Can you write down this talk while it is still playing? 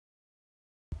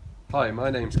Hi, my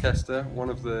name's Kester, one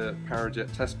of the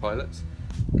Parajet test pilots.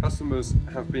 Customers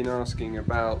have been asking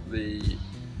about the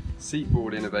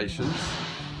seatboard innovations,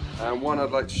 and one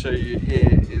I'd like to show you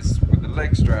here is with the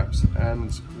leg straps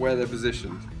and where they're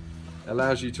positioned. It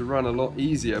allows you to run a lot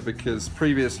easier because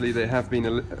previously they have been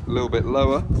a little bit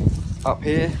lower. Up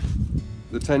here,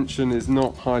 the tension is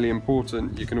not highly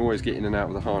important, you can always get in and out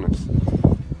of the harness.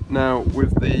 Now,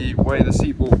 with the way the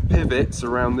seatboard pivots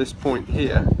around this point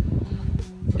here,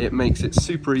 it makes it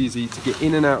super easy to get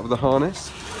in and out of the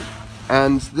harness,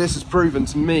 and this is proven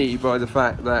to me by the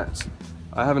fact that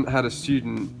I haven't had a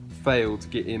student fail to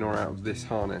get in or out of this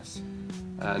harness.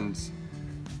 And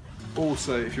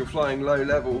also, if you're flying low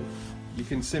level, you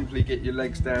can simply get your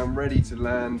legs down ready to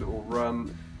land or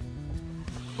run,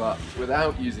 but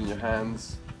without using your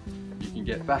hands you can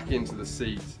get back into the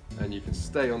seat and you can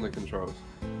stay on the controls.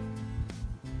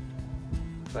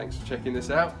 Thanks for checking this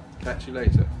out, catch you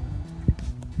later.